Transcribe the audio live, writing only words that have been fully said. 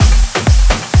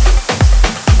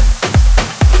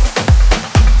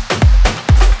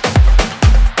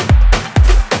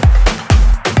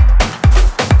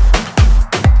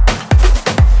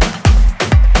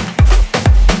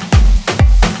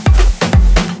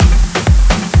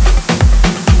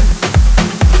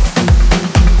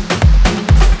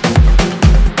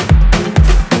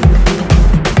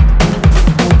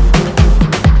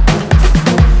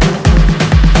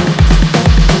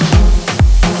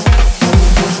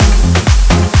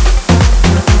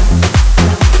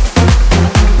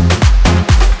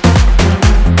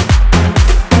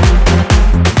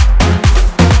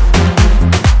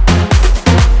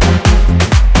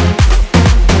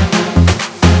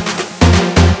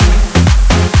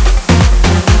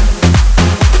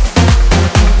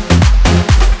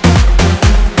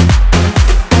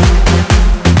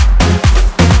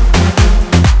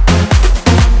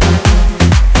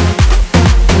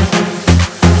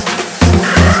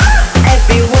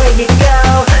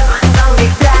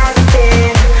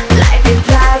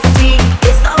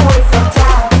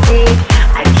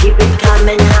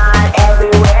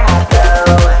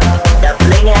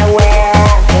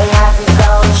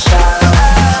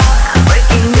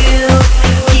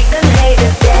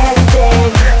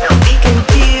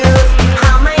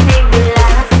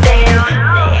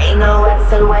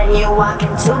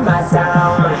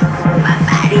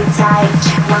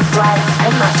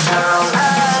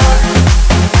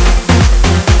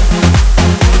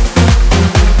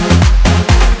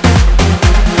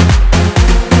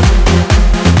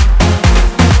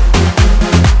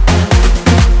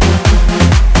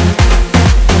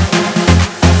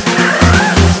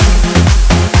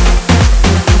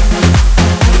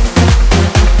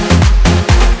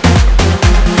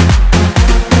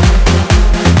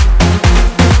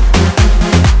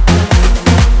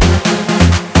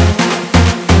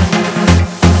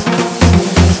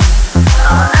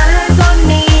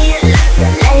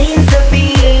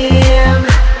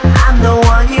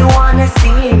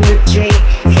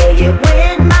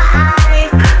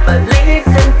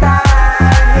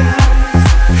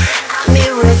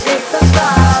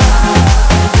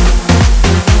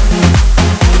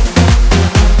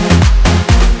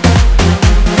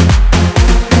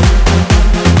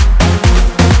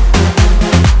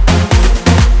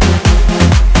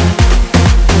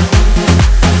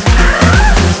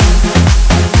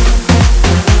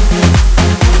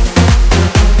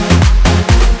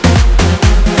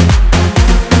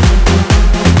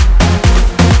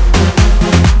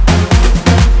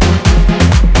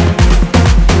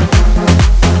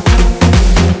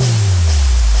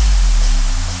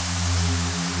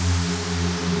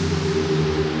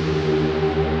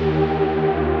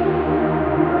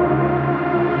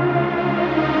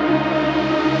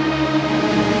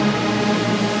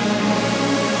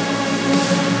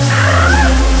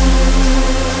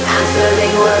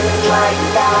like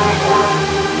that,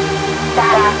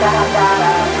 da da da da da,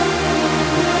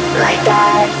 like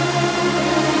that,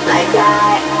 like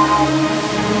that,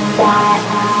 that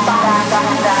da da da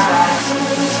da.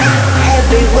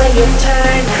 Everywhere you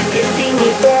turn, you see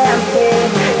me dancing.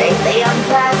 They say I'm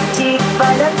plastic,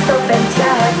 but I'm so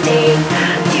fantastic.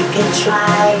 You can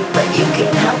try, but you can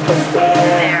help us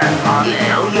there. You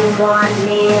know you want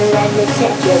me, let me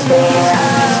take you there.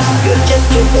 You're just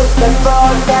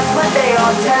irresistible, that's what they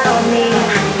all tell me.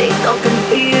 They so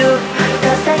confused,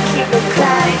 cause I keep it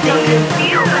classy.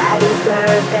 Nobody's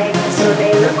perfect, so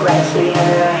they look right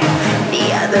here. The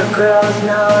other girls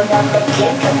know that they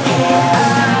can't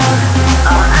compare.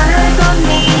 All eyes on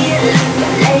me,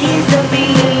 laser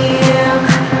beam.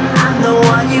 I'm the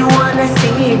one you wanna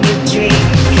see in your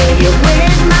dreams. Yeah, you're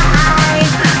with my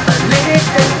eyes, but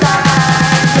listen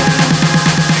fast.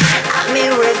 I'm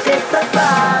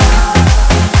irresistible.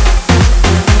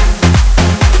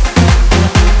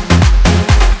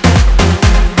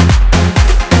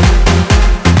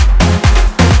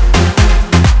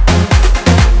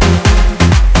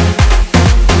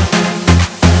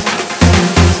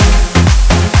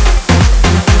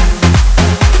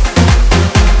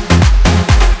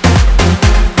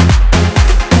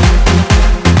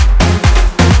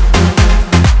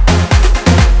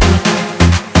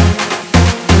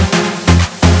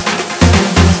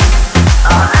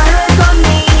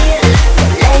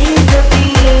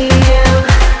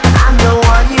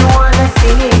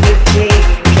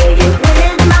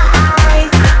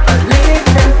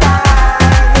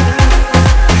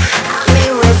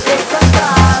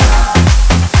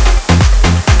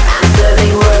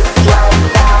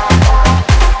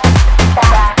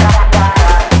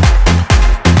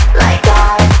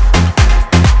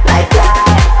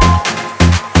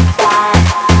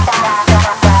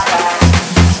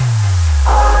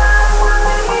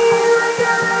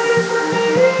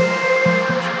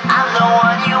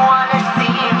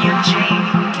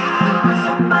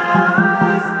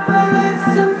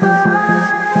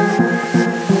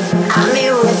 I'm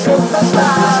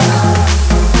irresistible.